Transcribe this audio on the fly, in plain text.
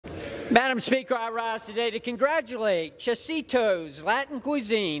Madam Speaker, I rise today to congratulate Chazito's Latin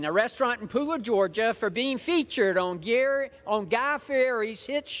Cuisine, a restaurant in Pooler, Georgia, for being featured on Guy Fieri's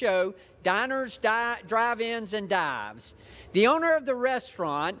hit show, Diners, Drive-Ins, and Dives. The owner of the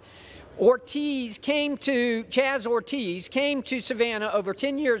restaurant, Chaz Ortiz, came to Savannah over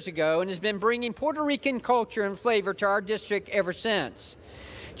 10 years ago and has been bringing Puerto Rican culture and flavor to our district ever since.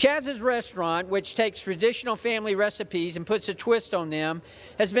 Chaz's restaurant, which takes traditional family recipes and puts a twist on them,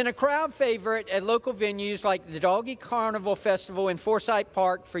 has been a crowd favorite at local venues like the Doggy Carnival Festival in Forsyth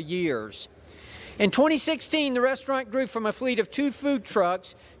Park for years. In 2016, the restaurant grew from a fleet of 2 food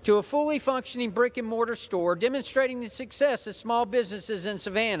trucks to a fully functioning brick-and-mortar store, demonstrating the success of small businesses in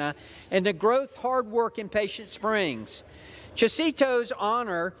Savannah and the growth, hard work, and patience brings. Chazito's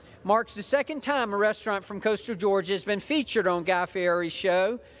honor marks the second time a restaurant from coastal Georgia has been featured on Guy Fieri's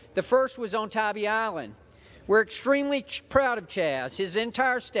show. The first was on Tybee Island. We're extremely proud of Chaz, his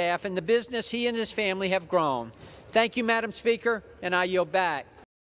entire staff, and the business he and his family have grown. Thank you, Madam Speaker, and I yield back.